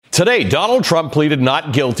Today, Donald Trump pleaded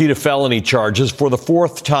not guilty to felony charges for the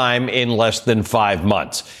fourth time in less than 5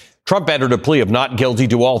 months. Trump entered a plea of not guilty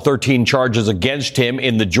to all 13 charges against him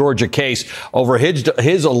in the Georgia case over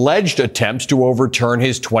his alleged attempts to overturn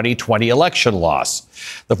his 2020 election loss.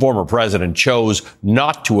 The former president chose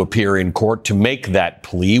not to appear in court to make that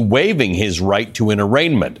plea, waiving his right to an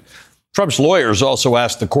arraignment. Trump's lawyers also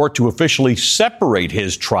asked the court to officially separate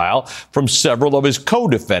his trial from several of his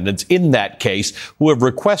co-defendants in that case who have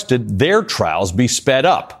requested their trials be sped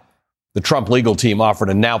up. The Trump legal team offered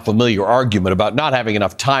a now familiar argument about not having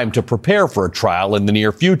enough time to prepare for a trial in the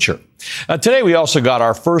near future. Today, we also got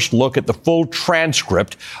our first look at the full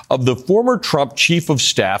transcript of the former Trump chief of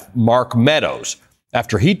staff, Mark Meadows,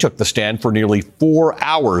 after he took the stand for nearly 4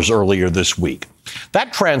 hours earlier this week.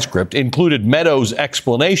 That transcript included Meadows'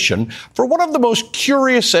 explanation for one of the most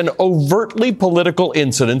curious and overtly political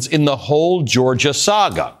incidents in the whole Georgia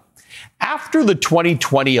saga. After the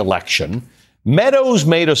 2020 election, Meadows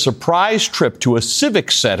made a surprise trip to a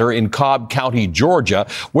civic center in Cobb County, Georgia,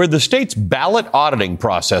 where the state's ballot auditing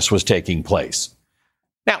process was taking place.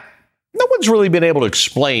 Now, no one's really been able to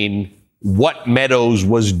explain what Meadows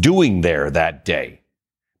was doing there that day.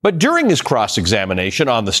 But during his cross-examination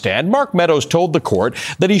on the stand, Mark Meadows told the court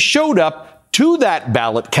that he showed up to that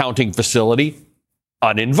ballot counting facility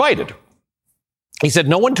uninvited. He said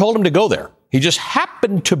no one told him to go there. He just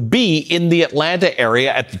happened to be in the Atlanta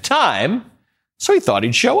area at the time, so he thought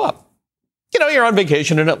he'd show up. You know, you're on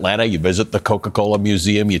vacation in Atlanta, you visit the Coca-Cola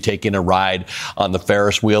Museum, you take in a ride on the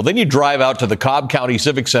Ferris wheel, then you drive out to the Cobb County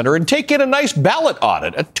Civic Center and take in a nice ballot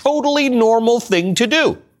audit, a totally normal thing to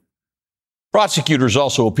do. Prosecutors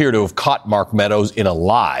also appear to have caught Mark Meadows in a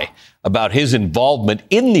lie about his involvement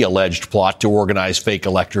in the alleged plot to organize fake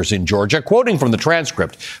electors in Georgia. Quoting from the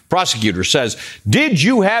transcript, prosecutor says, "Did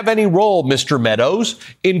you have any role, Mr. Meadows,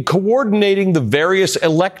 in coordinating the various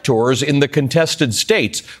electors in the contested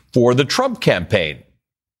states for the Trump campaign?"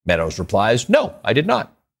 Meadows replies, "No, I did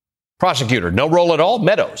not." Prosecutor, "No role at all?"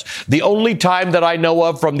 Meadows, "The only time that I know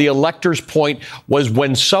of from the elector's point was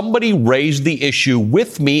when somebody raised the issue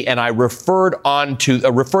with me and I referred it on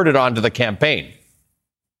to the campaign."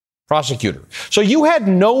 Prosecutor, "So you had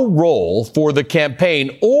no role for the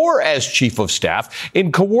campaign or as chief of staff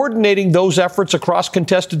in coordinating those efforts across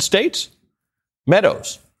contested states?"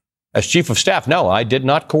 Meadows, "As chief of staff, no, I did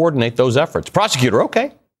not coordinate those efforts." Prosecutor,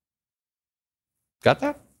 "Okay. Got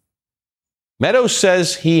that?" Meadows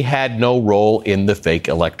says he had no role in the fake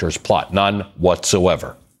electors plot, none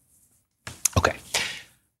whatsoever. Okay.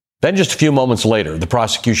 Then just a few moments later, the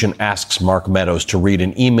prosecution asks Mark Meadows to read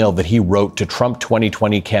an email that he wrote to Trump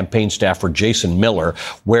 2020 campaign staffer Jason Miller,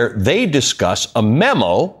 where they discuss a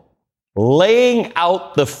memo laying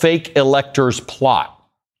out the fake electors plot.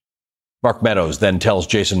 Mark Meadows then tells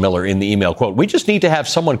Jason Miller in the email, quote, "We just need to have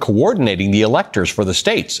someone coordinating the electors for the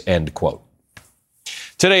states," end quote.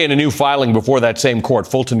 Today, in a new filing before that same court,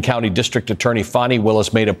 Fulton County District Attorney Fani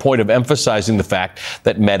Willis made a point of emphasizing the fact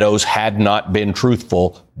that Meadows had not been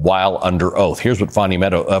truthful while under oath. Here's what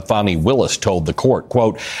Fani Willis told the court,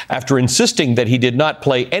 quote, "After insisting that he did not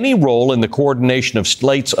play any role in the coordination of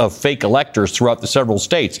slates of fake electors throughout the several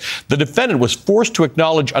states, the defendant was forced to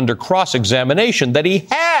acknowledge under cross-examination that he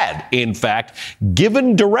had, in fact,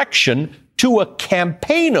 given direction to a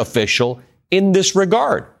campaign official in this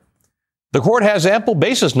regard. The court has ample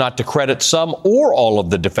basis not to credit some or all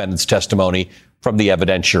of the defendant's testimony from the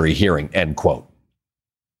evidentiary hearing," end quote.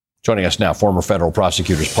 Joining us now, former federal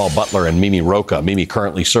prosecutors Paul Butler and Mimi Rocha. Mimi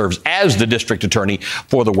currently serves as the district attorney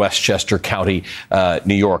for the Westchester County,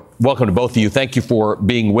 New York. Welcome to both of you. Thank you for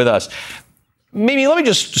being with us. Mimi, let me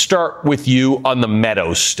just start with you on the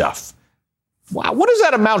Meadows stuff. Wow, what does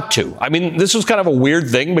that amount to? I mean, this was kind of a weird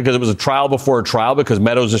thing because it was a trial before a trial because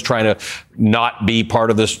Meadows is trying to not be part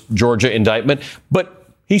of this Georgia indictment.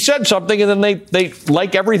 But he said something and then they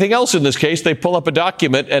like everything else in this case, they pull up a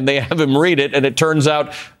document and they have him read it. And it turns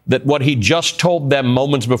out that what he just told them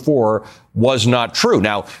moments before was not true.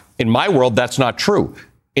 Now, in my world, that's not true.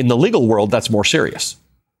 In the legal world, that's more serious.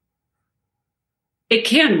 It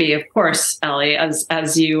can be, of course, Ellie,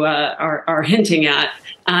 as you are hinting at.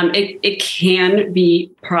 It can be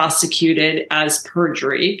prosecuted as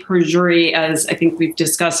perjury. Perjury, as I think we've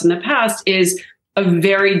discussed in the past, is a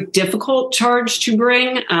very difficult charge to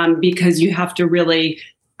bring because you have to really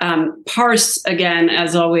parse, again,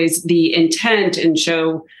 as always, the intent and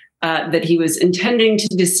show that he was intending to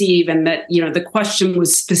deceive and that, the question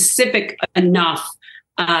was specific enough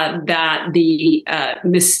that the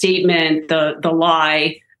misstatement, the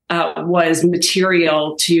lie, was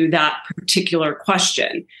material to that particular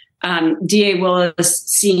question. DA Willis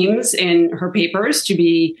seems in her papers to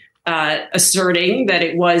be asserting that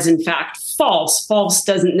it was, in fact, false. False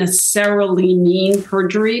doesn't necessarily mean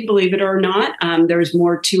perjury, believe it or not. There's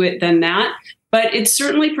more to it than that. But it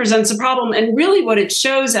certainly presents a problem. And really what it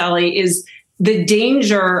shows, Ellie, is the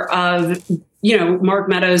danger of, Mark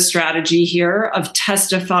Meadows' strategy here of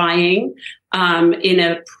testifying in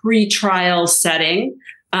a pretrial setting.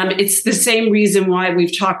 It's the same reason why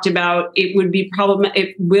we've talked about it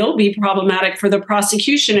will be problematic for the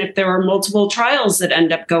prosecution if there are multiple trials that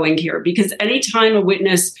end up going here, because anytime a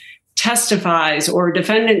witness testifies or a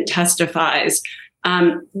defendant testifies,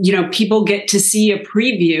 people get to see a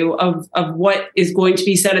preview of what is going to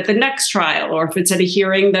be said at the next trial, or if it's at a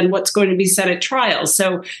hearing, then what's going to be said at trial.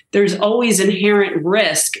 So there's always inherent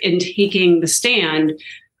risk in taking the stand.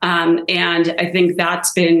 And I think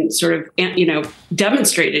that's been sort of,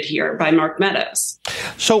 demonstrated here by Mark Meadows.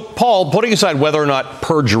 So, Paul, putting aside whether or not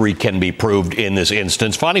perjury can be proved in this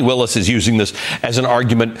instance, Fani Willis is using this as an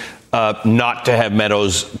argument not to have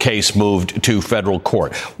Meadows' case moved to federal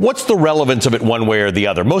court. What's the relevance of it one way or the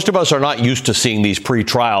other? Most of us are not used to seeing these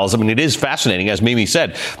pre-trials. I mean, it is fascinating. As Mimi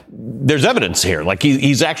said, there's evidence here. Like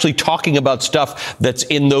he's actually talking about stuff that's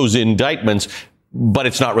in those indictments, but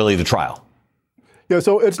it's not really the trial. Yeah,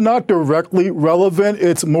 so it's not directly relevant.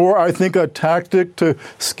 It's more, I think, a tactic to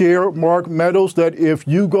scare Mark Meadows that if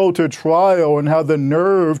you go to trial and have the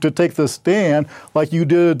nerve to take the stand like you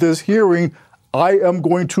did at this hearing, I am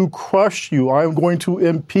going to crush you. I am going to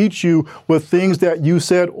impeach you with things that you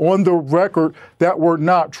said on the record that were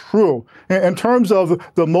not true. In terms of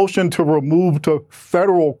the motion to remove to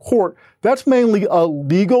federal court, that's mainly a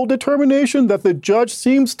legal determination that the judge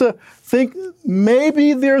seems to think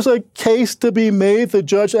maybe there's a case to be made. The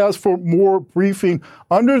judge asked for more briefing.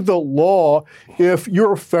 Under the law, if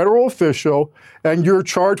you're a federal official and you're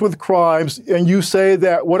charged with crimes and you say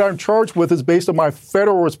that what I'm charged with is based on my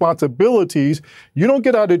federal responsibilities, you don't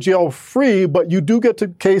get out of jail free, but you do get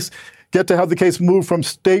to have the case moved from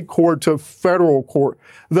state court to federal court.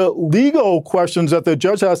 The legal questions that the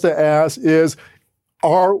judge has to ask is,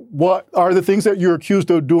 what are the things that you're accused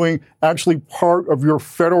of doing actually part of your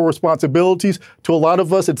federal responsibilities? To a lot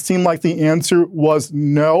of us, it seemed like the answer was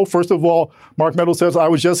no. First of all, Mark Meadows says, I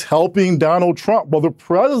was just helping Donald Trump. Well, the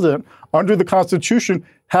president, under the Constitution,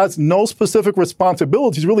 has no specific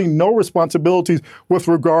responsibilities, really no responsibilities with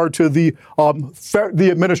regard to the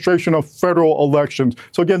administration of federal elections.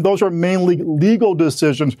 So again, those are mainly legal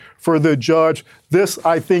decisions for the judge. This,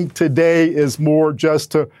 I think, today is more just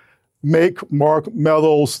to make Mark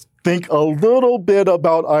Meadows think a little bit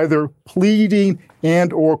about either pleading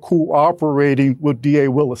and or cooperating with DA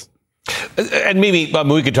Willis. And maybe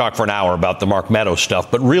we could talk for an hour about the Mark Meadows stuff,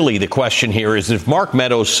 but really the question here is if Mark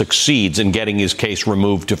Meadows succeeds in getting his case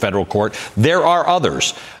removed to federal court, there are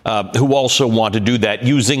others who also want to do that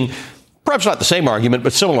using perhaps not the same argument,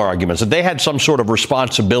 but similar arguments, that they had some sort of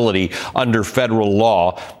responsibility under federal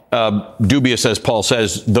law. Dubious, as Paul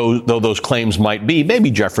says, though those claims might be,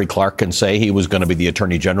 maybe Jeffrey Clark can say he was going to be the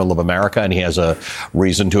Attorney General of America and he has a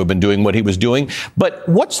reason to have been doing what he was doing. But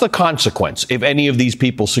what's the consequence if any of these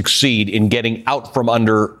people succeed in getting out from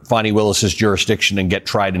under Fani Willis's jurisdiction and get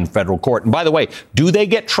tried in federal court? And by the way, do they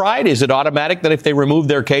get tried? Is it automatic that if they remove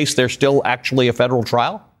their case, they're still actually a federal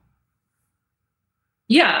trial?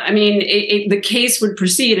 Yeah, I mean, the case would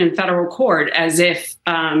proceed in federal court as if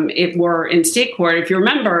it were in state court. If you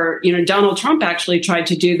remember, Donald Trump actually tried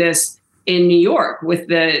to do this in New York with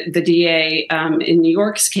the DA in New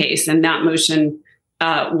York's case, and that motion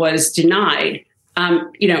was denied.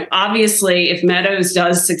 Obviously, if Meadows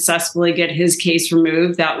does successfully get his case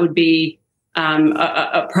removed, that would be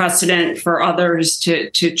a precedent for others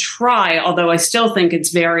to try, although I still think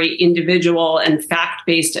it's very individual and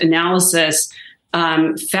fact-based analysis.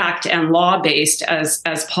 Fact and law-based,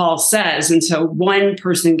 as Paul says. And so one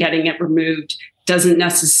person getting it removed doesn't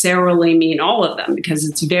necessarily mean all of them because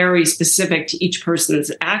it's very specific to each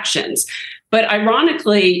person's actions. But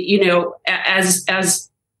ironically, as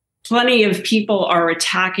plenty of people are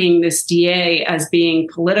attacking this DA as being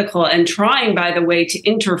political and trying, by the way, to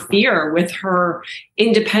interfere with her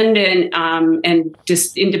independence and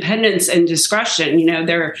discretion,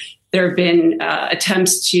 there have been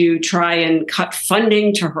attempts to try and cut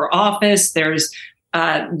funding to her office. There's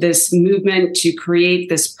this movement to create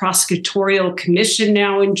this prosecutorial commission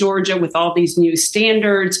now in Georgia with all these new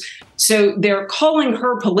standards. So they're calling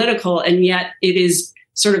her political, and yet it is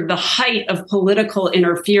sort of the height of political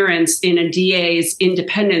interference in a DA's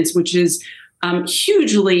independence, which is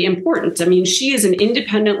hugely important. I mean, she is an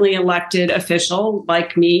independently elected official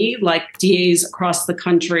like me, like DAs across the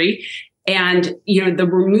country. And, the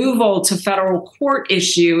removal to federal court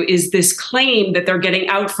issue is this claim that they're getting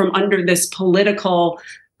out from under this political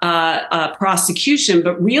prosecution.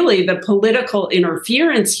 But really, the political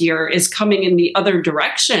interference here is coming in the other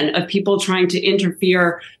direction of people trying to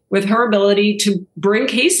interfere with her ability to bring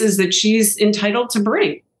cases that she's entitled to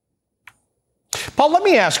bring. Paul, let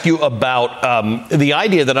me ask you about the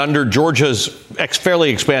idea that under Georgia's fairly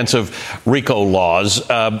expansive RICO laws,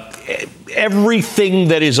 everything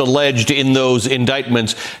that is alleged in those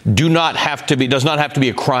indictments does not have to be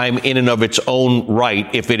a crime in and of its own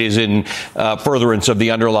right if it is in furtherance of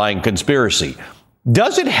the underlying conspiracy.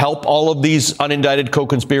 Does it help all of these unindicted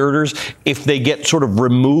co-conspirators if they get sort of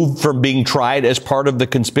removed from being tried as part of the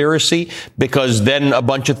conspiracy? Because then a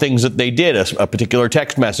bunch of things that they did, a particular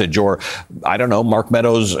text message, or, I don't know, Mark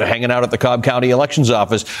Meadows hanging out at the Cobb County Elections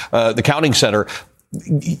Office, the counting center,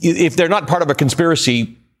 if they're not part of a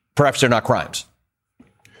conspiracy, perhaps they're not crimes.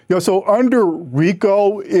 Yeah, so under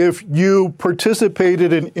RICO, if you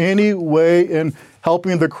participated in any way in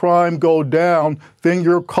helping the crime go down, then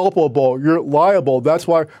you're culpable, you're liable. That's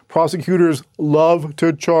why prosecutors love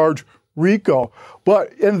to charge RICO.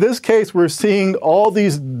 But in this case, we're seeing all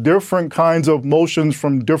these different kinds of motions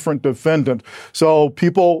from different defendants. So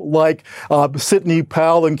people like Sidney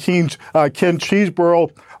Powell and Ken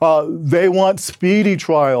Cheeseborough, they want speedy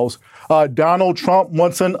trials. Donald Trump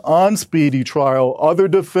wants an unspeedy trial. Other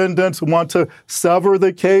defendants want to sever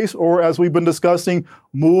the case, or as we've been discussing,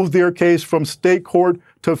 move their case from state court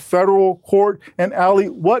to federal court. And Allie,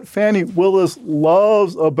 what Fani Willis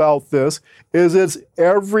loves about this is it's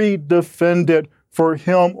every defendant for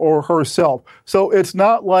him or herself. So it's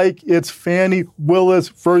not like it's Fani Willis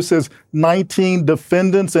versus 19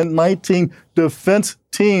 defendants and 19 defense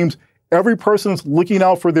teams. Every person is looking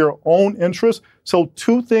out for their own interests. So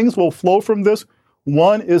two things will flow from this.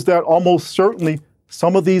 One is that almost certainly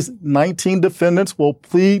some of these 19 defendants will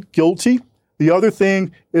plead guilty. The other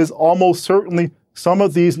thing is almost certainly some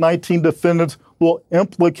of these 19 defendants will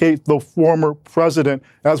implicate the former president,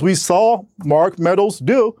 as we saw Mark Meadows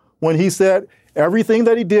do when he said everything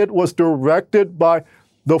that he did was directed by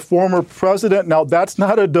the former president. Now, that's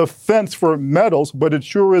not a defense for Meadows, but it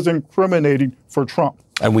sure is incriminating for Trump.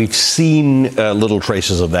 And we've seen little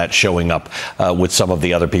traces of that showing up with some of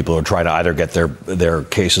the other people who try to either get their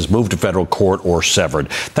cases moved to federal court or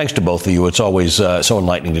severed. Thanks to both of you. It's always so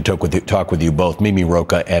enlightening to talk with you both, Mimi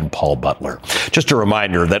Rocah and Paul Butler. Just a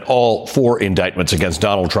reminder that all 4 indictments against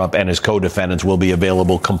Donald Trump and his co-defendants will be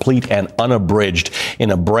available complete and unabridged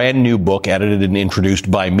in a brand new book edited and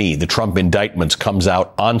introduced by me. The Trump Indictments comes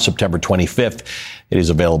out on September 25th. It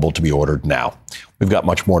is available to be ordered now. We've got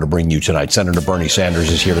much more to bring you tonight. Senator Bernie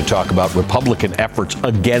Sanders is here to talk about Republican efforts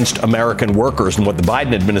against American workers and what the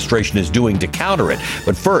Biden administration is doing to counter it.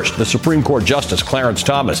 But first, the Supreme Court Justice Clarence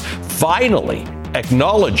Thomas finally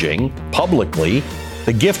acknowledging publicly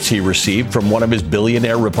the gifts he received from one of his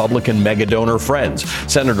billionaire Republican mega-donor friends.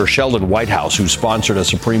 Senator Sheldon Whitehouse, who sponsored a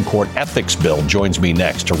Supreme Court ethics bill, joins me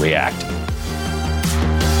next to react.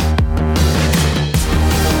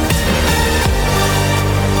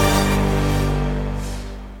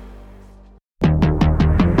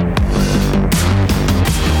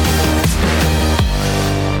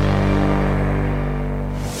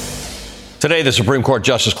 Today, the Supreme Court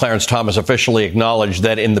Justice Clarence Thomas officially acknowledged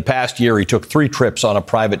that in the past year, he took 3 trips on a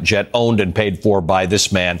private jet owned and paid for by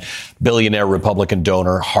this man, billionaire Republican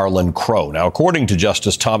donor Harlan Crow. Now, according to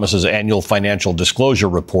Justice Thomas's annual financial disclosure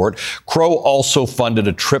report, Crow also funded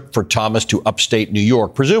a trip for Thomas to upstate New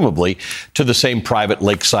York, presumably to the same private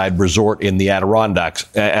lakeside resort in the Adirondacks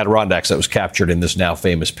that was captured in this now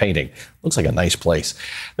famous painting. Looks like a nice place.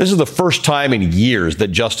 This is the first time in years that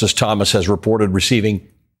Justice Thomas has reported receiving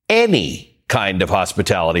any kind of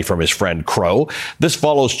hospitality from his friend Crow. This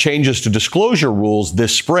follows changes to disclosure rules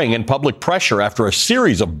this spring and public pressure after a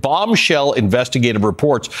series of bombshell investigative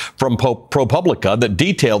reports from ProPublica that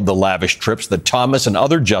detailed the lavish trips that Thomas and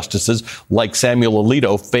other justices like Samuel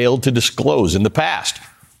Alito failed to disclose in the past.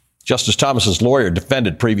 Justice Thomas's lawyer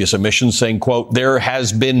defended previous omissions, saying, quote, "There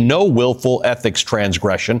has been no willful ethics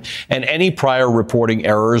transgression and any prior reporting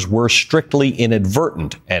errors were strictly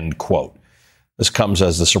inadvertent," end quote. This comes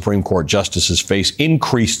as the Supreme Court justices face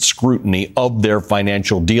increased scrutiny of their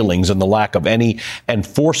financial dealings and the lack of any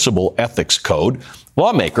enforceable ethics code.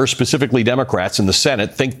 Lawmakers, specifically Democrats in the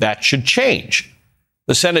Senate, think that should change.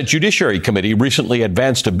 The Senate Judiciary Committee recently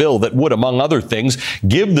advanced a bill that would, among other things,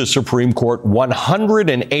 give the Supreme Court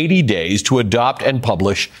 180 days to adopt and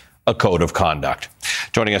publish a code of conduct.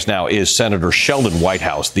 Joining us now is Senator Sheldon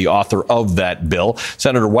Whitehouse, the author of that bill.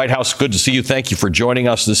 Senator Whitehouse, good to see you. Thank you for joining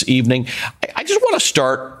us this evening. I just want to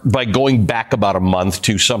start by going back about a month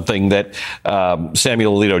to something that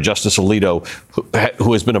Samuel Alito, Justice Alito,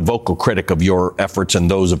 who has been a vocal critic of your efforts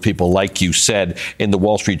and those of people like you, said in the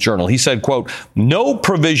Wall Street Journal. He said, quote, "No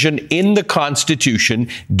provision in the Constitution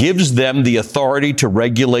gives them the authority to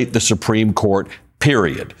regulate the Supreme Court,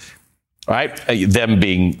 period." Right? Them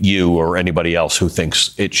being you or anybody else who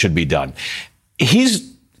thinks it should be done.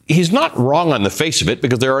 He's not wrong on the face of it,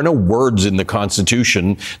 because there are no words in the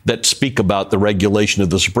Constitution that speak about the regulation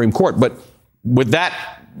of the Supreme Court. But with that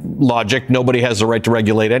logic, nobody has the right to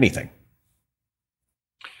regulate anything.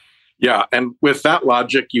 Yeah, and with that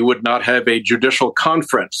logic, you would not have a judicial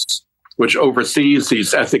conference which oversees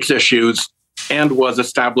these ethics issues and was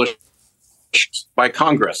established by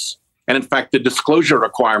Congress. And in fact, the disclosure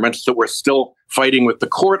requirements that we're still fighting with the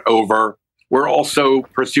court over were also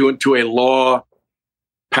pursuant to a law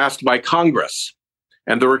passed by Congress.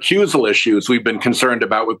 And the recusal issues we've been concerned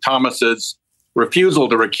about with Thomas's refusal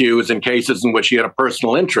to recuse in cases in which he had a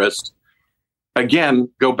personal interest, again,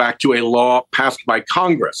 go back to a law passed by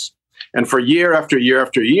Congress. And for year after year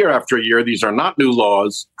after year after year, these are not new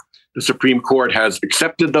laws. The Supreme Court has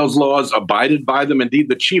accepted those laws, abided by them. Indeed,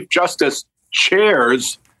 the Chief Justice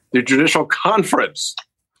chairs the Judicial Conference.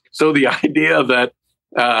 So the idea that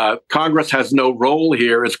Congress has no role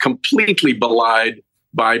here is completely belied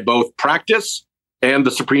by both practice and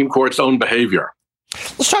the Supreme Court's own behavior.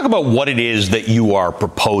 Let's talk about what it is that you are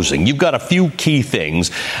proposing. You've got a few key things.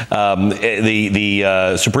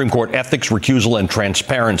 The Supreme Court Ethics, Recusal, and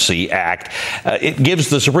Transparency Act. It gives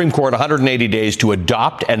the Supreme Court 180 days to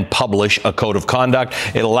adopt and publish a code of conduct.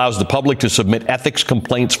 It allows the public to submit ethics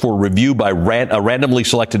complaints for review by a randomly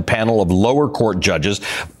selected panel of lower court judges.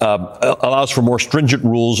 Allows for more stringent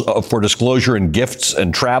rules for disclosure in gifts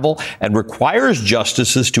and travel, and requires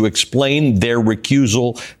justices to explain their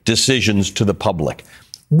recusal decisions to the public.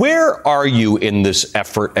 Where are you in this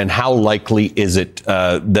effort, and how likely is it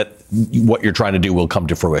that what you're trying to do will come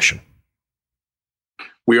to fruition?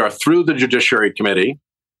 We are through the Judiciary Committee,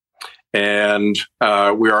 and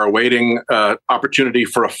we are awaiting opportunity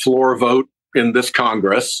for a floor vote in this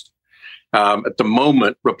Congress. At the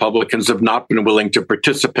moment, Republicans have not been willing to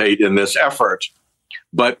participate in this effort,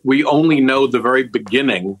 but we only know the very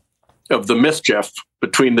beginning of the mischief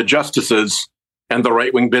between the justices and the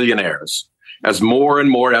right-wing billionaires. As more and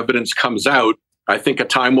more evidence comes out, I think a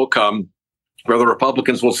time will come where the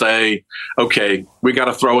Republicans will say, okay, we got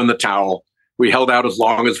to throw in the towel. We held out as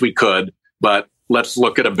long as we could, but let's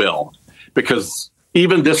look at a bill. Because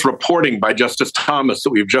even this reporting by Justice Thomas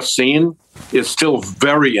that we've just seen is still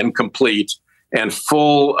very incomplete and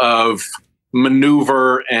full of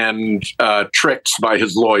maneuver and tricks by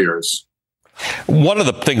his lawyers. One of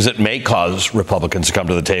the things that may cause Republicans to come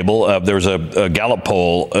to the table, there's a Gallup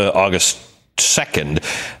poll August 2nd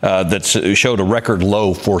that showed a record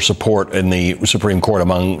low for support in the Supreme Court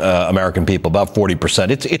among American people, about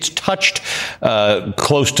 40%. It's touched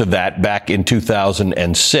close to that back in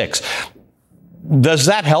 2006. Does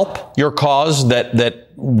that help your cause?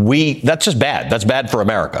 That's just bad. That's bad for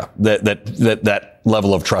America. That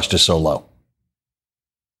level of trust is so low.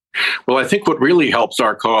 Well, I think what really helps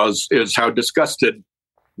our cause is how disgusted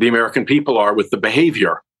the American people are with the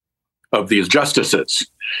behavior of these justices.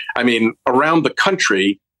 I mean, around the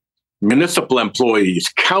country, municipal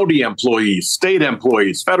employees, county employees, state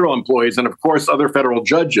employees, federal employees, and of course, other federal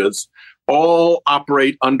judges all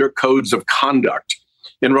operate under codes of conduct.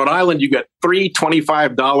 In Rhode Island, you get 3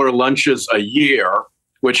 $25 lunches a year,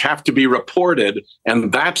 which have to be reported,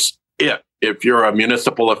 and that's it if you're a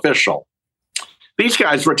municipal official. These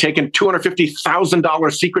guys were taking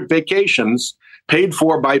 $250,000 secret vacations paid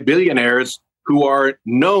for by billionaires who are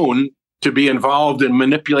known to be involved in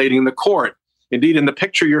manipulating the court. Indeed, in the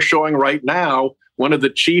picture you're showing right now, one of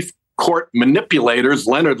the chief court manipulators,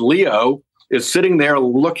 Leonard Leo, is sitting there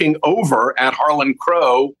looking over at Harlan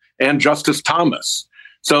Crow and Justice Thomas.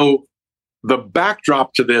 So the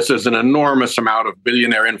backdrop to this is an enormous amount of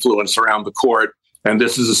billionaire influence around the court. And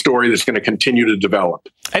this is a story that's going to continue to develop.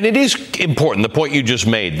 And it is important, the point you just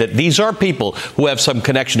made, that these are people who have some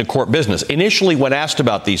connection to court business. Initially, when asked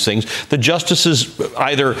about these things, the justices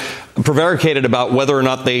either prevaricated about whether or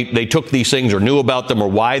not they took these things or knew about them or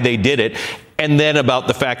why they did it, and then about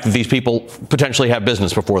the fact that these people potentially have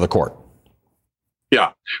business before the court.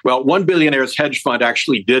 Yeah. Well, one billionaire's hedge fund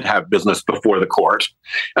actually did have business before the court.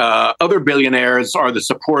 Other billionaires are the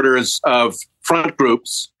supporters of front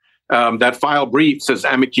groups that file briefs as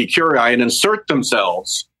amici curiae and insert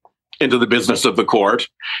themselves into the business of the court.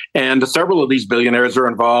 And several of these billionaires are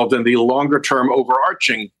involved in the longer-term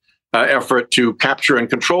overarching effort to capture and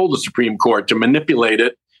control the Supreme Court, to manipulate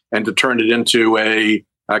it and to turn it into a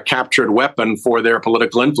captured weapon for their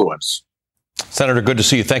political influence. Senator, good to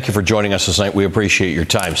see you. Thank you for joining us this night. We appreciate your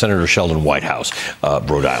time. Senator Sheldon Whitehouse,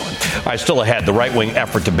 Rhode Island. All right, still ahead, the right-wing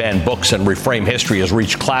effort to ban books and reframe history has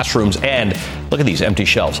reached classrooms and, look at these empty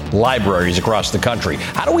shelves, libraries across the country.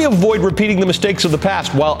 How do we avoid repeating the mistakes of the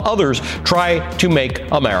past while others try to make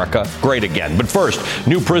America great again? But first,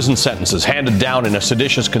 new prison sentences handed down in a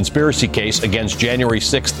seditious conspiracy case against January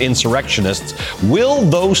 6th insurrectionists. Will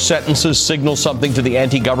those sentences signal something to the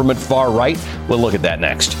anti-government far right? We'll look at that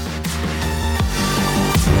next.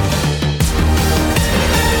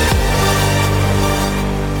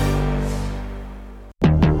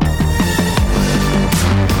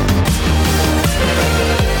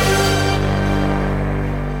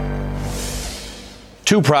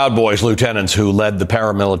 Two Proud Boys lieutenants who led the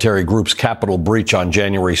paramilitary group's Capitol breach on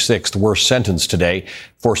January 6th were sentenced today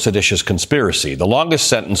for seditious conspiracy. The longest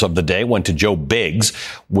sentence of the day went to Joe Biggs,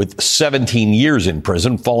 with 17 years in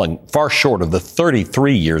prison, falling far short of the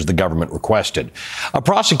 33 years the government requested. A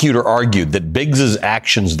prosecutor argued that Biggs's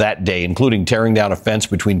actions that day, including tearing down a fence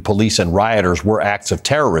between police and rioters, were acts of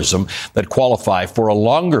terrorism that qualify for a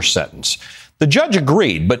longer sentence. The judge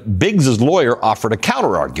agreed, but Biggs's lawyer offered a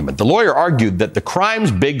counter-argument. The lawyer argued that the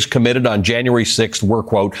crimes Biggs committed on January 6th were,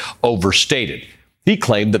 quote, overstated. He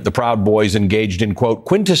claimed that the Proud Boys engaged in, quote,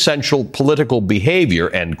 quintessential political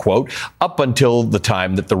behavior, end quote, up until the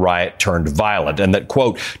time that the riot turned violent, and that,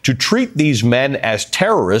 quote, to treat these men as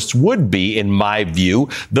terrorists would be, in my view,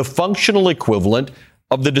 the functional equivalent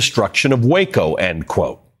of the destruction of Waco, end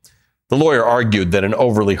quote. The lawyer argued that an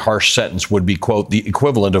overly harsh sentence would be, quote, the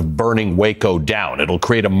equivalent of burning Waco down. It'll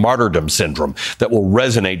create a martyrdom syndrome that will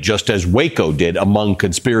resonate just as Waco did among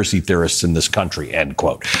conspiracy theorists in this country, end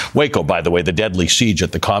quote. Waco, by the way, the deadly siege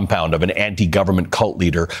at the compound of an anti-government cult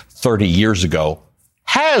leader 30 years ago,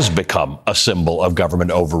 has become a symbol of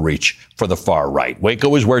government overreach for the far right.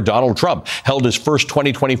 Waco is where Donald Trump held his first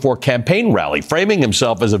 2024 campaign rally, framing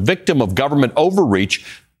himself as a victim of government overreach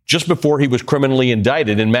just before he was criminally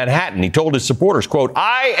indicted in Manhattan. He told his supporters, quote,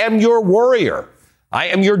 I am your warrior. I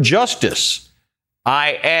am your justice.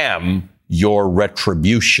 I am your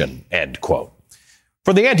retribution, end quote.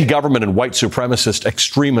 For the anti-government and white supremacist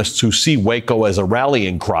extremists who see Waco as a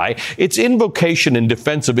rallying cry, its invocation in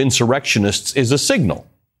defense of insurrectionists is a signal.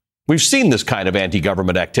 We've seen this kind of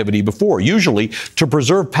anti-government activity before, usually to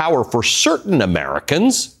preserve power for certain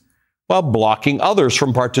Americans while blocking others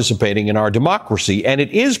from participating in our democracy. And it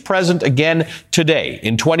is present again today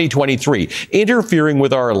in 2023, interfering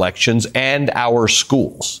with our elections and our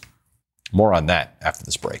schools. More on that after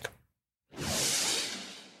this break.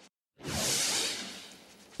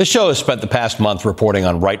 The show has spent the past month reporting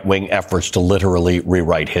on right-wing efforts to literally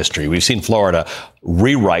rewrite history. We've seen Florida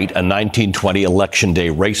rewrite a 1920 Election Day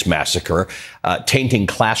race massacre, tainting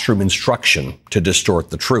classroom instruction to distort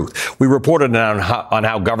the truth. We reported on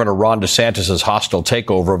how Governor Ron DeSantis' hostile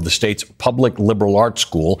takeover of the state's public liberal arts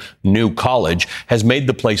school, New College, has made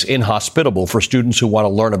the place inhospitable for students who want to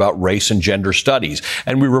learn about race and gender studies.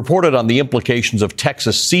 And we reported on the implications of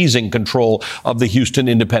Texas seizing control of the Houston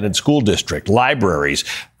Independent School District, libraries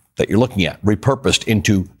that you're looking at repurposed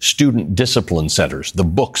into student discipline centers, the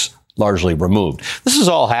books largely removed. This is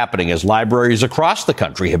all happening as libraries across the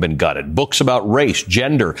country have been gutted. Books about race,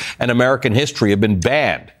 gender, and American history have been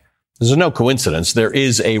banned. This is no coincidence. There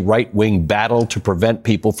is a right-wing battle to prevent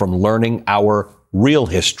people from learning our real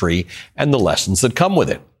history and the lessons that come with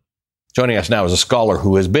it. Joining us now is a scholar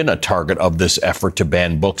who has been a target of this effort to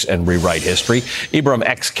ban books and rewrite history. Ibram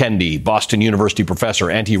X. Kendi, Boston University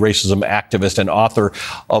professor, anti-racism activist, and author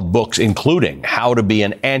of books including How to Be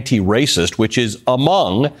an Anti-Racist, which is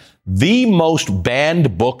among the most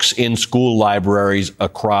banned books in school libraries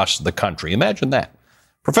across the country. Imagine that.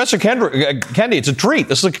 Professor Kendi, it's a treat.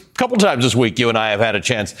 This is a couple times this week you and I have had a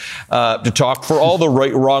chance to talk for all the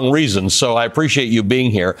wrong reasons, so I appreciate you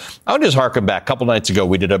being here. I want to just harken back. A couple nights ago,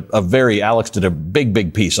 we did Alex did a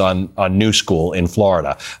big piece on New School in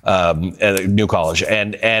Florida, New College,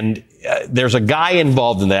 and there's a guy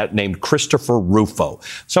involved in that named Christopher Rufo.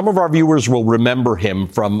 Some of our viewers will remember him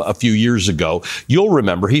from a few years ago. You'll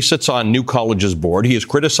remember he sits on New College's board. He has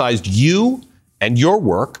criticized you and your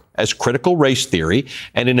work as critical race theory.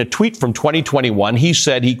 And in a tweet from 2021, he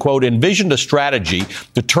said he, quote, envisioned a strategy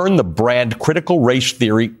to turn the brand critical race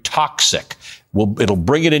theory toxic. It'll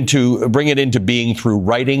bring it into being through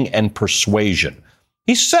writing and persuasion.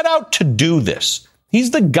 He set out to do this. He's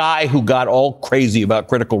the guy who got all crazy about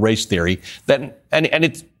critical race theory and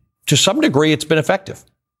it's, to some degree, it's been effective.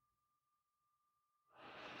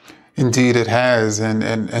 Indeed, it has.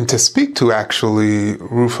 And to speak to actually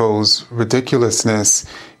Rufo's ridiculousness,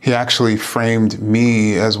 he actually framed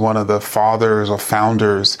me as one of the fathers or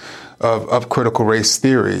founders of critical race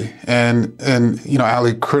theory. And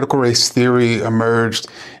Ali, critical race theory emerged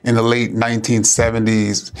in the late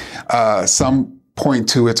 1970s. Some point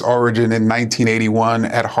to its origin in 1981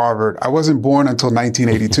 at Harvard. I wasn't born until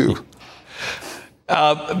 1982.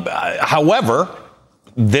 However,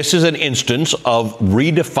 this is an instance of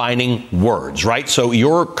redefining words, right? So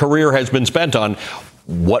your career has been spent on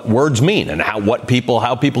what words mean and how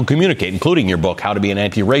people communicate, including your book, How to Be an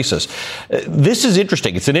Anti-Racist. This is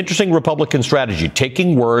interesting. It's an interesting Republican strategy,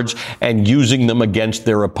 taking words and using them against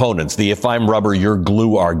their opponents. The if I'm rubber, you're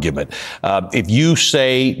glue argument. If you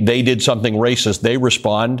say they did something racist, they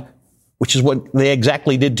respond, which is what they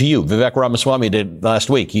exactly did to you. Vivek Ramaswamy did last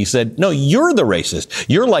week. He said, no, you're the racist.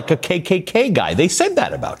 You're like a KKK guy. They said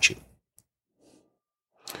that about you.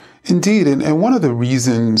 Indeed. And one of the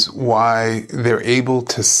reasons why they're able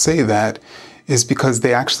to say that is because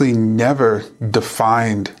they actually never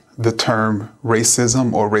defined the term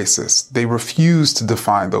racism or racist. They refuse to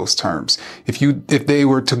define those terms. If they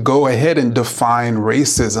were to go ahead and define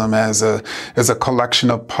racism as a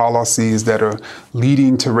collection of policies that are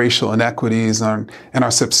leading to racial inequities and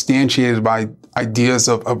are substantiated by ideas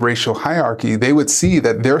of racial hierarchy, they would see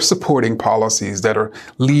that they're supporting policies that are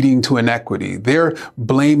leading to inequity. They're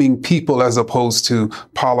blaming people as opposed to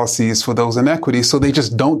policies for those inequities. So they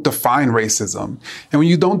just don't define racism. And when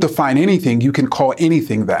you don't define anything, you can call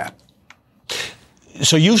anything that.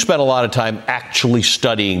 So you've spent a lot of time actually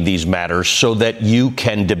studying these matters so that you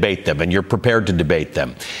can debate them, and you're prepared to debate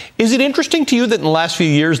them. Is it interesting to you that in the last few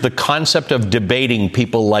years, the concept of debating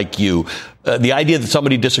people like you, the idea that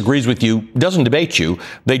somebody disagrees with you doesn't debate you,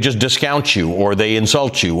 they just discount you, or they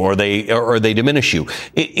insult you, or they diminish you.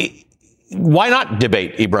 Why not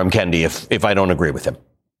debate Ibram Kendi if I don't agree with him?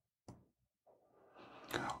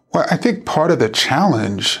 Well, I think part of the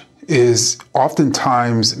challenge is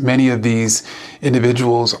oftentimes many of these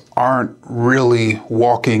individuals aren't really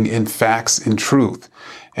walking in facts and truth.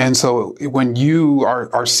 And so when you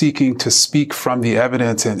are seeking to speak from the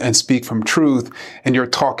evidence and speak from truth, and you're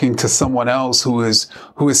talking to someone else who is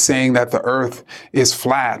saying that the earth is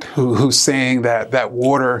flat, who's saying that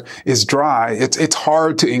water is dry, it's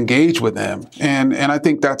hard to engage with them. And I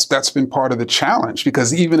think that's been part of the challenge,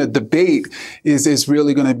 because even a debate is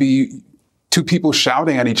really going to be two people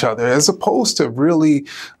shouting at each other, as opposed to really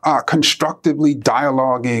constructively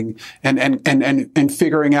dialoguing and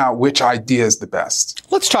figuring out which idea is the best.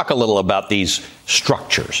 Let's talk a little about these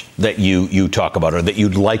structures that you talk about, or that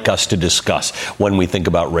you'd like us to discuss when we think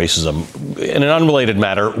about racism. In an unrelated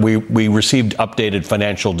matter, we received updated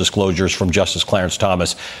financial disclosures from Justice Clarence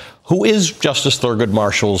Thomas, who is Justice Thurgood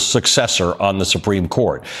Marshall's successor on the Supreme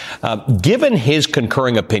Court. Given his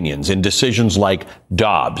concurring opinions in decisions like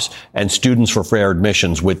Dobbs and Students for Fair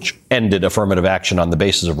Admissions, which ended affirmative action on the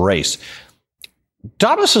basis of race,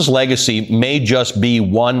 Dobbs's legacy may just be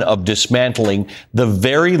one of dismantling the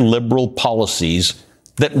very liberal policies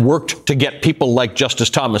that worked to get people like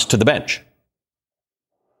Justice Thomas to the bench.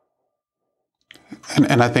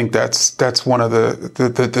 And I think that's one of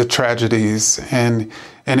the tragedies. And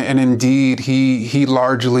indeed, he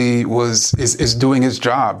largely is doing his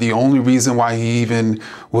job. The only reason why he even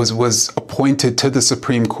was appointed to the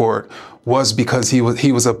Supreme Court was because he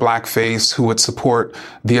was a black face who would support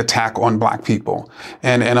the attack on black people.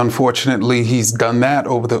 And unfortunately, he's done that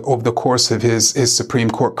over the course of his Supreme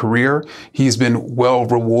Court career. He's been well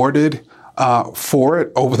rewarded for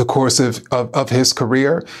it over the course of his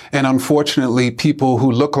career. And unfortunately, people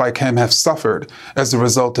who look like him have suffered as a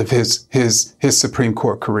result of his Supreme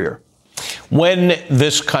Court career. When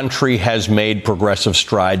this country has made progressive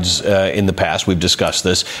strides in the past, we've discussed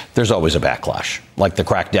this, there's always a backlash, like the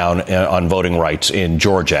crackdown on voting rights in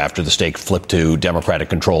Georgia after the state flipped to Democratic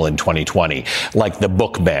control in 2020, like the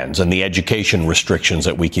book bans and the education restrictions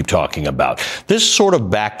that we keep talking about. This sort of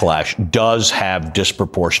backlash does have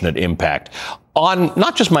disproportionate impact on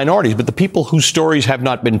not just minorities, but the people whose stories have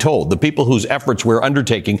not been told, the people whose efforts we're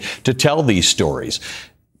undertaking to tell these stories.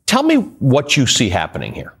 Tell me what you see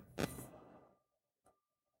happening here.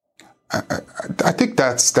 I think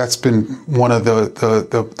that's been one of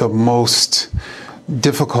the most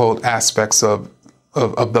difficult aspects of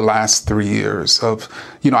the last 3 years. I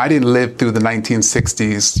didn't live through the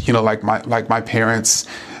 1960s, like my parents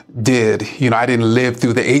did. I didn't live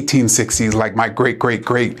through the 1860s like my great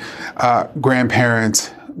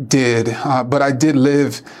grandparents did. But I did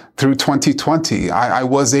live through 2020. I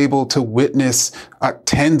was able to witness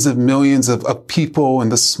tens of millions of people in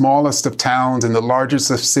the smallest of towns and the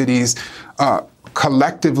largest of cities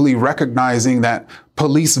collectively recognizing that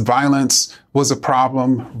police violence was a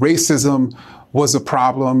problem, racism was a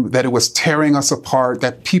problem, that it was tearing us apart,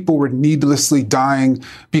 that people were needlessly dying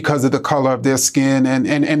because of the color of their skin.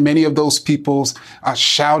 And many of those people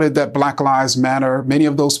shouted that Black Lives Matter. Many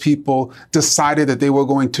of those people decided that they were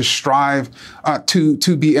going to strive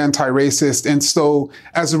to be anti-racist. And so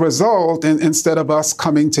as a result, instead of us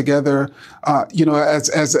coming together,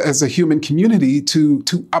 as a human community to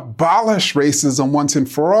abolish racism once and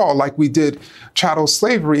for all, like we did chattel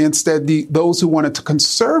slavery, instead those who wanted to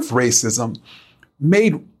conserve racism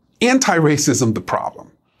made anti-racism the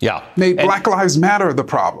problem. Yeah. Made Black Lives Matter the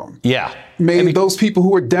problem. Yeah. Made those people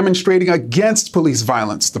who were demonstrating against police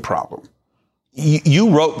violence the problem.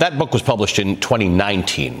 You wrote, that book was published in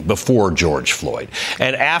 2019, before George Floyd.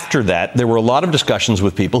 And after that, there were a lot of discussions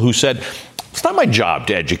with people who said, it's not my job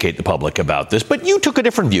to educate the public about this, but you took a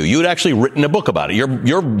different view. You had actually written a book about it.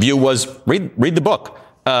 Your view was, read the book.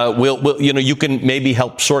 You can maybe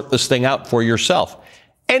help sort this thing out for yourself.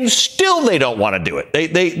 And still they don't want to do it.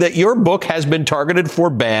 That your book has been targeted for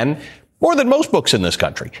ban more than most books in this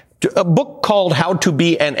country. A book called How to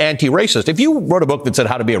Be an Anti-Racist. If you wrote a book that said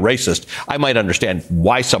how to be a racist, I might understand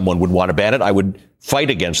why someone would want to ban it. I would fight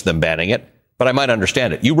against them banning it, but I might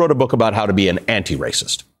understand it. You wrote a book about how to be an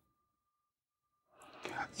anti-racist.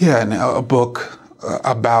 Yeah, and a book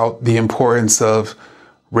about the importance of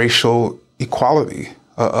racial equality,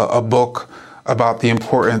 a book about the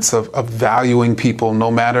importance of valuing people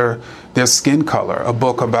no matter their skin color, a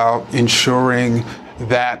book about ensuring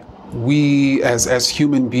that we as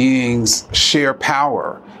human beings share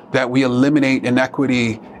power, that we eliminate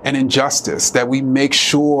inequity and injustice, that we make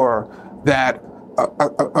sure that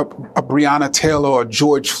a Breonna Taylor or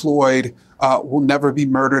George Floyd will never be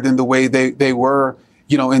murdered in the way they were,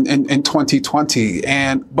 in 2020.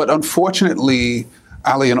 But unfortunately,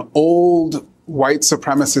 Ali, an old white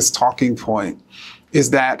supremacist talking point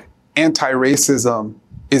is that anti-racism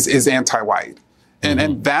is anti-white.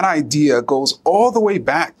 And that idea goes all the way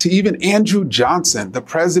back to even Andrew Johnson, the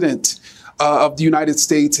president of the United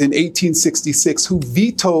States in 1866, who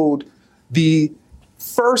vetoed the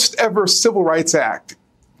first ever Civil Rights Act,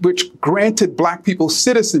 which granted Black people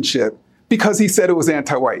citizenship because he said it was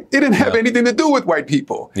anti-white. It didn't have anything to do with white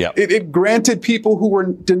people. Yeah. It granted people who were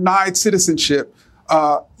denied citizenship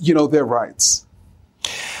their rights.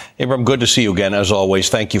 Ibram, good to see you again, as always.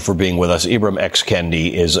 Thank you for being with us. Ibram X.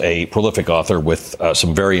 Kendi is a prolific author with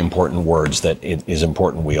some very important words that it is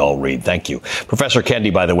important we all read. Thank you. Professor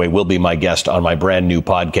Kendi, by the way, will be my guest on my brand new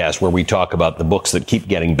podcast where we talk about the books that keep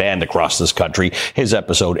getting banned across this country. His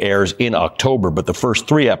episode airs in October, but the first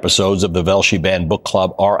 3 episodes of the Velshi Banned Book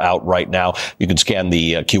Club are out right now. You can scan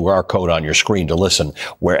the QR code on your screen to listen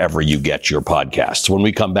wherever you get your podcasts. When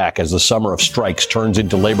we come back, as the summer of strikes turns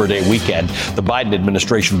into Labor Day weekend, the Biden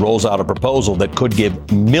administration rolls out a proposal that could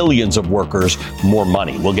give millions of workers more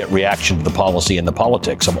money. We'll get reaction to the policy and the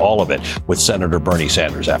politics of all of it with Senator Bernie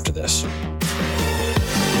Sanders after this.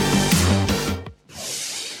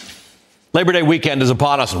 Labor Day weekend is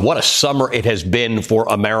upon us, and what a summer it has been for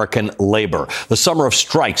American labor. The summer of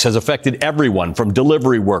strikes has affected everyone from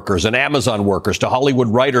delivery workers and Amazon workers to Hollywood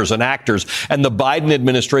writers and actors, and the Biden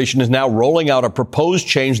administration is now rolling out a proposed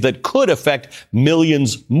change that could affect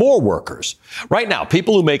millions more workers. Right now,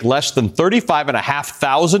 people who make less than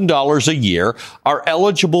 $35,500 a year are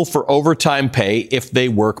eligible for overtime pay if they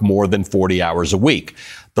work more than 40 hours a week.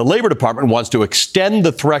 The Labor Department wants to extend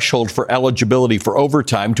the threshold for eligibility for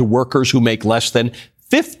overtime to workers who make less than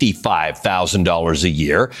 $55,000 a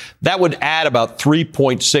year. That would add about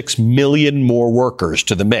 3.6 million more workers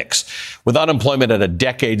to the mix. With unemployment at a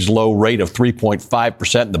decades low rate of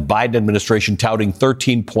 3.5%, the Biden administration touting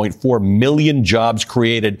 13.4 million jobs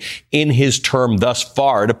created in his term thus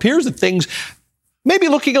far, it appears that things may be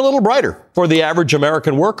looking a little brighter for the average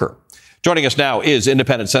American worker. Joining us now is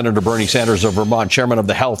Independent Senator Bernie Sanders of Vermont, chairman of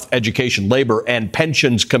the Health, Education, Labor, and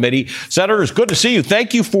Pensions Committee. Senator, it's good to see you.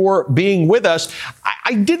 Thank you for being with us.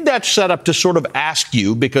 I did that setup to sort of ask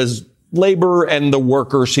you, because labor and the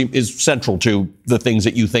worker is central to the things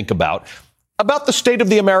that you think about the state of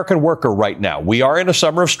the American worker right now. We are in a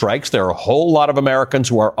summer of strikes. There are a whole lot of Americans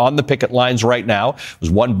who are on the picket lines right now.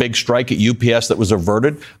 There's one big strike at UPS that was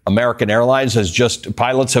averted. American Airlines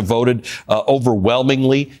pilots have voted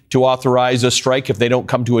overwhelmingly to authorize a strike if they don't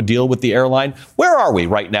come to a deal with the airline. Where are we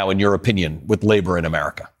right now, in your opinion, with labor in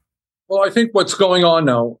America? Well, I think what's going on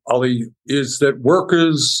now, Ali, is that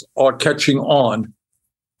workers are catching on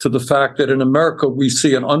to the fact that in America, we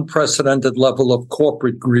see an unprecedented level of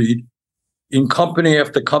corporate greed. In company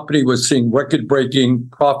after company, we're seeing record-breaking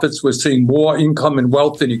profits. We're seeing more income and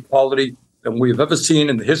wealth inequality than we've ever seen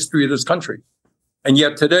in the history of this country. And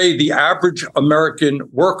yet today, the average American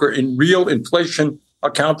worker in real inflation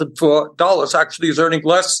accounted for dollars actually is earning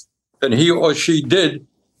less than he or she did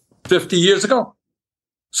 50 years ago.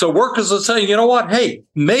 So workers are saying, you know what? Hey,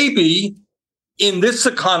 maybe in this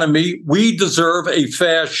economy, we deserve a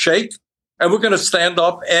fair shake, and we're going to stand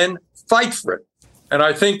up and fight for it. And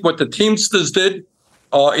I think what the Teamsters did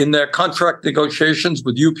in their contract negotiations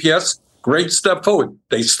with UPS, great step forward.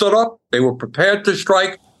 They stood up. They were prepared to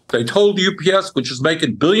strike. They told UPS, which is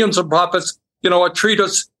making billions of profits, you know what, treat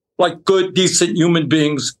us like good, decent human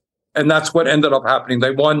beings. And that's what ended up happening.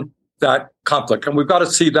 They won that conflict. And we've got to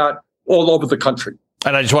see that all over the country.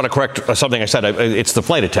 And I just want to correct something I said. It's the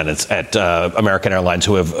flight attendants at American Airlines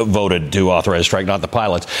who have voted to authorize a strike, not the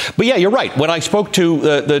pilots. But yeah, you're right. When I spoke to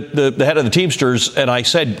the head of the Teamsters and I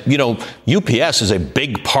said, you know, UPS is a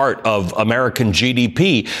big part of American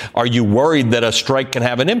GDP. Are you worried that a strike can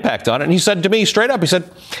have an impact on it? And he said to me straight up, he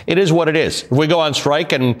said, it is what it is. If we go on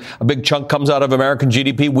strike and a big chunk comes out of American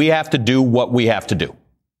GDP, we have to do what we have to do.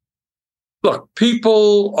 Look,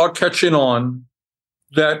 people are catching on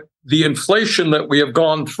that the inflation that we have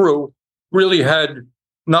gone through really had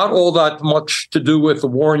not all that much to do with the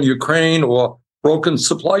war in Ukraine or broken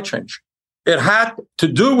supply chain. It had to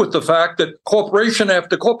do with the fact that corporation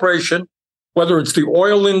after corporation, whether it's the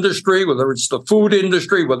oil industry, whether it's the food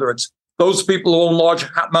industry, whether it's those people who own large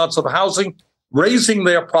amounts of housing, raising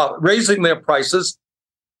their prices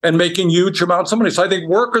and making huge amounts of money. So I think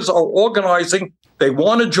workers are organizing. They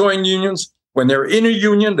want to join unions. When they're in a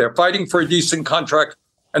union, they're fighting for a decent contract.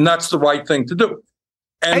 And that's the right thing to do.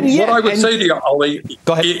 And what I would say to you, Ali,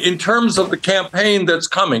 in terms of the campaign that's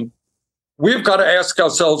coming, we've got to ask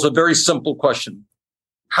ourselves a very simple question.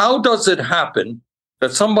 How does it happen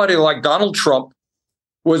that somebody like Donald Trump,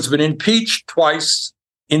 who has been impeached twice,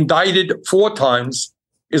 indicted 4 times,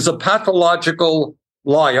 is a pathological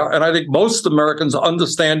liar, and I think most Americans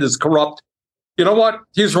understand is corrupt? You know what?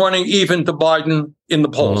 He's running even to Biden in the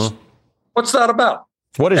polls. Mm-hmm. What's that about?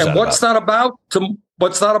 What is and that what's about? that about?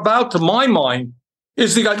 What's that about, to my mind,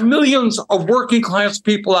 is you got millions of working class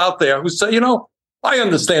people out there who say, you know, I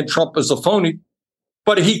understand Trump is a phony,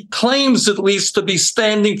 but he claims at least to be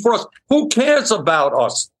standing for us. Who cares about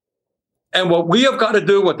us? And what we have got to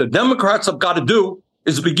do, what the Democrats have got to do,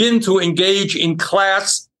 is begin to engage in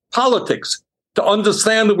class politics, to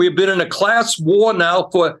understand that we've been in a class war now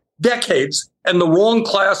for decades, and the wrong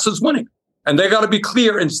class is winning. And they got to be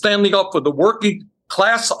clear in standing up for the working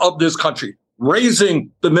class of this country,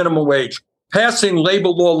 raising the minimum wage, passing labor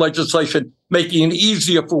law legislation, making it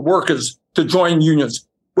easier for workers to join unions,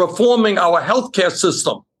 reforming our healthcare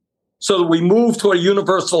system so that we move to a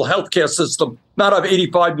universal healthcare system, not have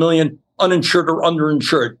 85 million uninsured or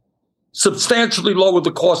underinsured, substantially lower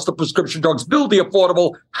the cost of prescription drugs, build the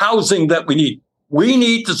affordable housing that we need. We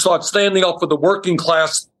need to start standing up for the working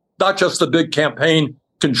class, not just the big campaign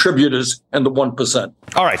contributors and the 1%.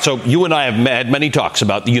 All right. So you and I have had many talks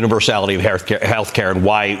about the universality of healthcare and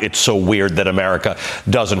why it's so weird that America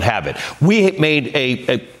doesn't have it. We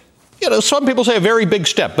made some people say a very big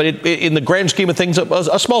step, but in the grand scheme of things,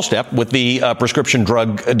 a small step with the prescription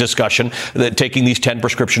drug discussion, taking these 10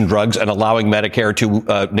 prescription drugs and allowing Medicare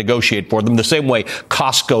to negotiate for them the same way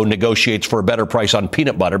Costco negotiates for a better price on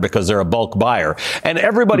peanut butter because they're a bulk buyer. And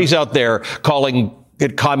everybody's out there calling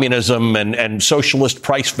it communism and socialist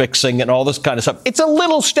price fixing and all this kind of stuff. It's a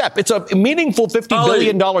little step. It's a meaningful $50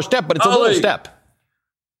 billion step, but it's a little step.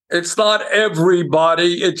 It's not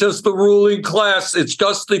everybody. It's just the ruling class. It's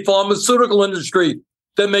just the pharmaceutical industry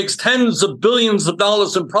that makes tens of billions of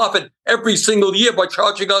dollars in profit every single year by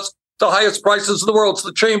charging us the highest prices in the world. It's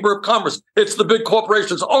the Chamber of Commerce. It's the big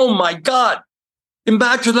corporations. Oh, my God.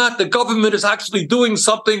 Imagine that. The government is actually doing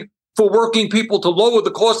something for working people to lower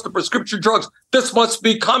the cost of prescription drugs. This must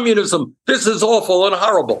be communism. This is awful and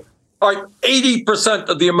horrible. All right, 80%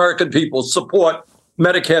 of the American people support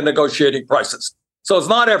Medicare negotiating prices. So it's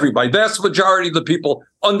not everybody. Vast majority of the people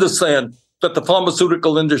understand that the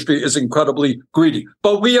pharmaceutical industry is incredibly greedy.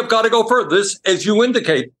 But we have got to go further. This, as you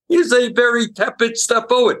indicate, is a very tepid step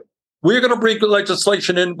forward. We're going to bring the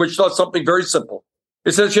legislation in which does something very simple.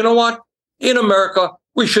 It says, you know what? In America,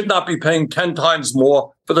 we should not be paying 10 times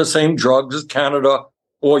more for the same drugs as Canada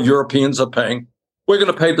or Europeans are paying. We're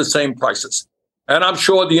going to pay the same prices. And I'm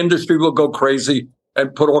sure the industry will go crazy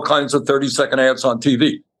and put all kinds of 30-second ads on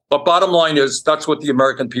TV. But bottom line is, that's what the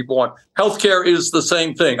American people want. Healthcare is the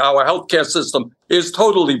same thing. Our healthcare system is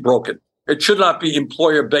totally broken. It should not be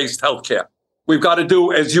employer-based healthcare. We've got to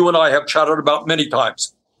do, as you and I have chatted about many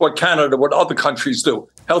times, what Canada, what other countries do.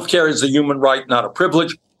 Healthcare is a human right, not a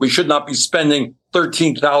privilege. We should not be spending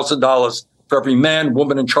 $13,000 for every man,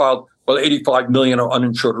 woman, and child, while 85 million are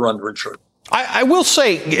uninsured or underinsured. I will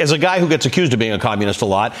say, as a guy who gets accused of being a communist a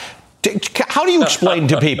lot, how do you explain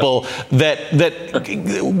to people that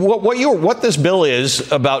what this bill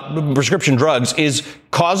is about prescription drugs is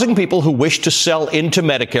causing people who wish to sell into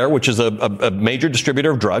Medicare, which is a major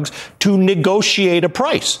distributor of drugs, to negotiate a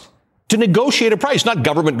price? To negotiate a price, not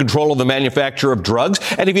government control of the manufacture of drugs.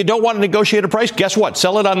 And if you don't want to negotiate a price, guess what?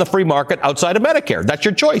 Sell it on the free market outside of Medicare. That's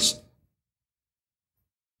your choice.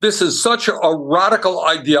 This is such a radical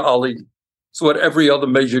idea, Ali. It's what every other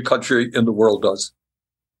major country in the world does.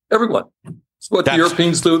 Everyone. It's what the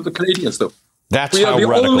Europeans do, the Canadians do. That's we how are the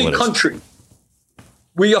radical only it is. country.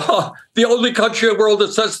 We are the only country in the world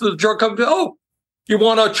that says to the drug company, oh, you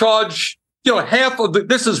want to charge, half of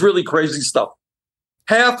this is really crazy stuff.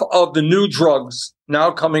 Half of the new drugs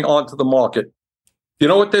now coming onto the market. You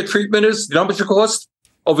know what their treatment is? You know how much it costs?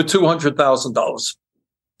 Over $200,000.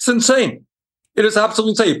 It's insane. It is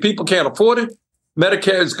absolutely insane. If people can't afford it,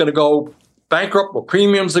 Medicare is going to go bankrupt or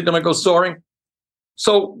premiums are going to go soaring.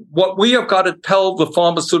 So what we have got to tell the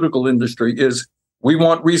pharmaceutical industry is we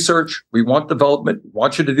want research, we want development, we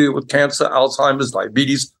want you to deal with cancer, Alzheimer's,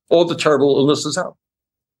 diabetes, all the terrible illnesses out.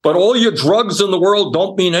 But all your drugs in the world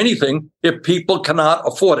don't mean anything if people cannot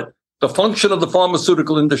afford it. The function of the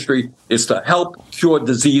pharmaceutical industry is to help cure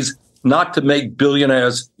disease, not to make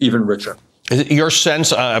billionaires even richer. Is it your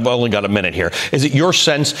sense, I've only got a minute here, is it your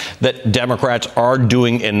sense that Democrats are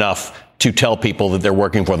doing enough to tell people that they're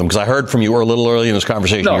working for them? Because I heard from you a little early in this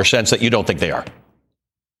conversation, your sense that you don't think they are.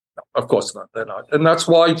 Of course not. They're not. And that's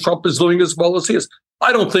why Trump is doing as well as he is.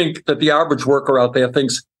 I don't think that the average worker out there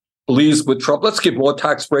believes with Trump, let's give more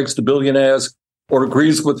tax breaks to billionaires, or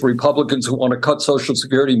agrees with Republicans who want to cut Social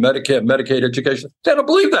Security, Medicare, Medicaid, education. They don't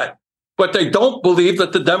believe that. But they don't believe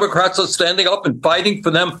that the Democrats are standing up and fighting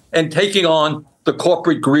for them and taking on the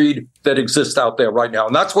corporate greed that exists out there right now.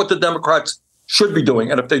 And that's what the Democrats should be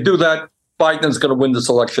doing. And if they do that, Biden's going to win this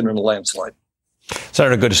election in a landslide.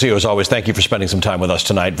 Senator, good to see you as always. Thank you for spending some time with us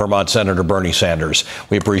tonight. Vermont Senator Bernie Sanders.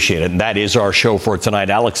 We appreciate it. And that is our show for tonight.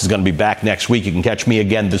 Alex is going to be back next week. You can catch me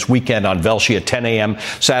again this weekend on Velshi at 10 a.m.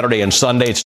 Saturday and Sunday.